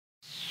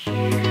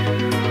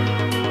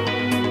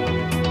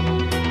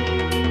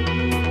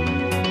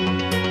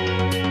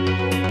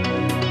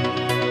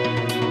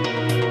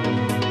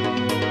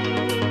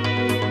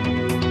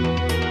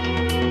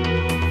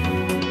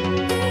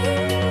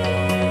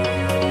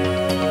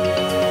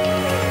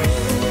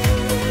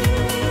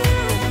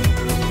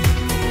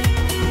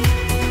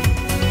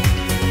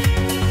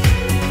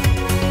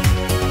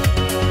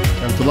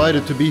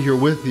Delighted to be here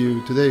with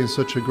you today in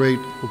such a great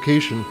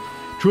occasion.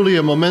 Truly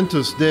a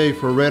momentous day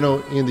for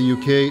Renault in the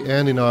UK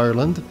and in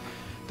Ireland.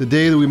 The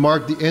day that we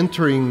mark the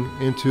entering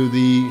into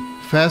the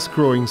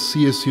fast-growing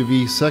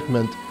CSUV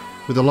segment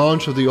with the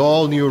launch of the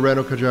all-new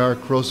Renault KADJAR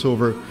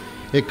crossover.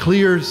 A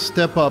clear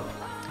step up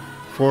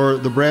for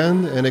the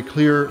brand and a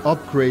clear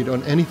upgrade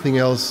on anything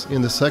else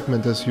in the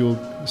segment, as you'll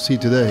see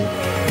today.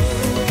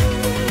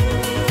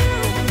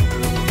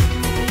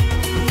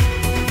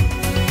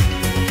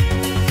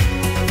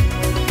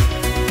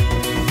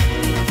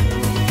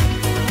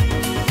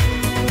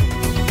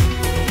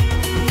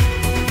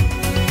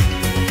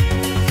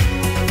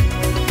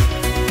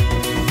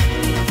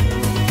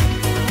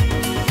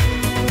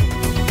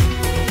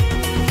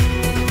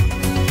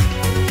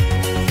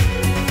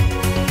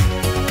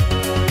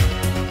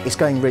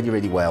 It's going really,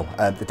 really well.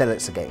 The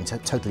delegates are getting to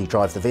totally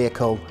drive the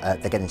vehicle,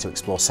 they're getting to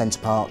explore centre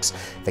parks,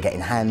 they're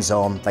getting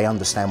hands-on, they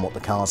understand what the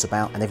car's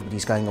about, and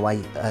everybody's going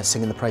away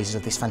singing the praises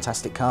of this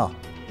fantastic car.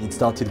 It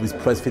started with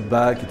press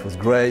feedback, it was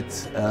great,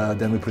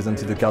 then we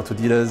presented the car to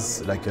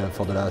dealers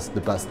for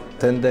the past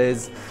 10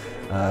 days.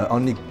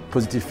 Only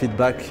positive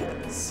feedback,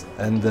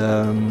 and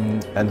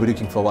we're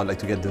looking forward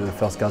to get the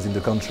first cars in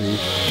the country.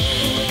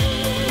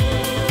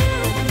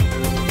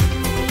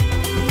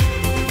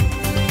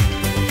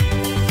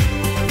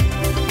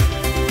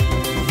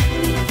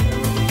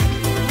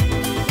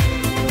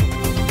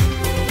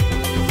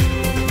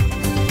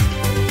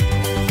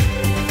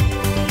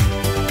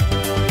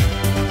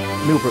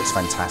 Millbrook's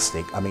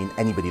fantastic. I mean,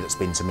 anybody that's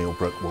been to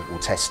Millbrook will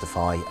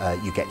testify.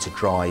 You get to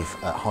drive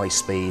at high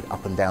speed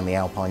up and down the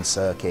Alpine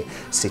circuit,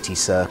 city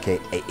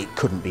circuit. It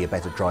couldn't be a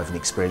better driving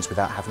experience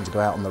without having to go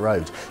out on the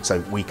road.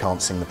 So we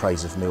can't sing the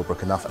praise of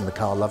Millbrook enough, and the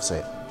car loves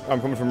it. I'm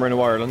coming from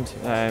Renault Ireland,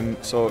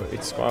 so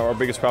it's our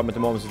biggest problem at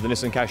the moment is the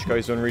Nissan Qashqai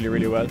is doing really,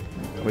 really well.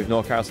 We've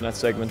no cars in that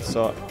segment,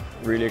 so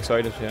really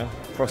excited, yeah.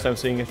 First time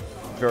seeing it,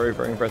 very,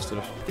 very impressed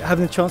with it.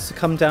 Having the chance to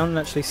come down and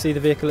actually see the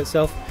vehicle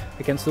itself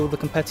against all the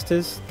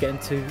competitors, getting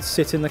to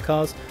sit in the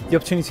cars, the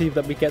opportunity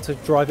that we get to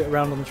drive it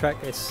around on the track,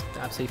 it's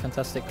an absolutely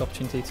fantastic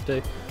opportunity to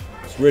do.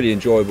 It's a really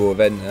enjoyable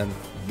event, and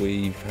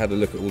we've had a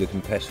look at all the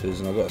competitors,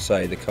 and I've got to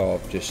say the car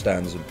just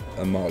stands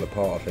a mile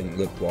apart, I think,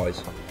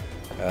 look-wise.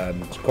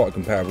 It's quite a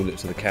comparable look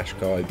to the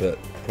Qashqai, but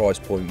price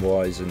point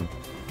wise and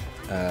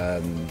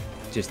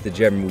just the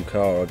general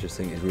car I just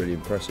think is really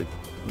impressive.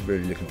 I'm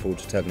really looking forward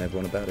to telling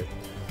everyone about it.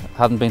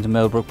 Hadn't been to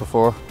Millbrook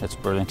before. It's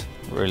brilliant,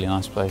 really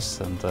nice place,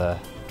 and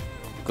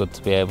good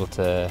to be able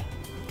to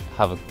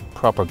have a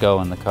proper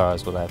go in the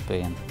cars without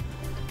being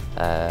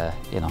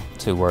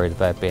too worried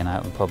about being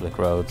out on public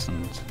roads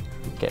and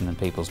getting in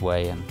people's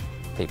way and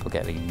people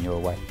getting in your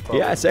way.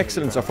 Yeah, it's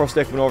excellent. It's our first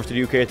day coming over to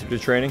the UK to do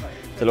training.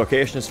 The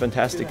location is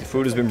fantastic, the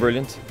food has been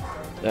brilliant.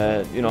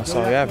 So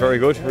yeah, very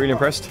good, really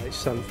impressed.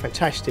 It's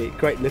fantastic,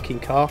 great looking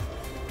car.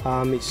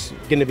 It's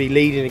going to be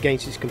leading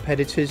against its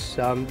competitors.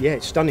 Yeah,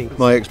 it's stunning.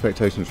 My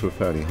expectations were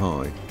fairly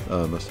high,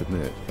 I must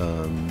admit,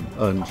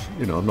 and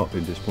I've not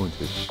been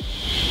disappointed.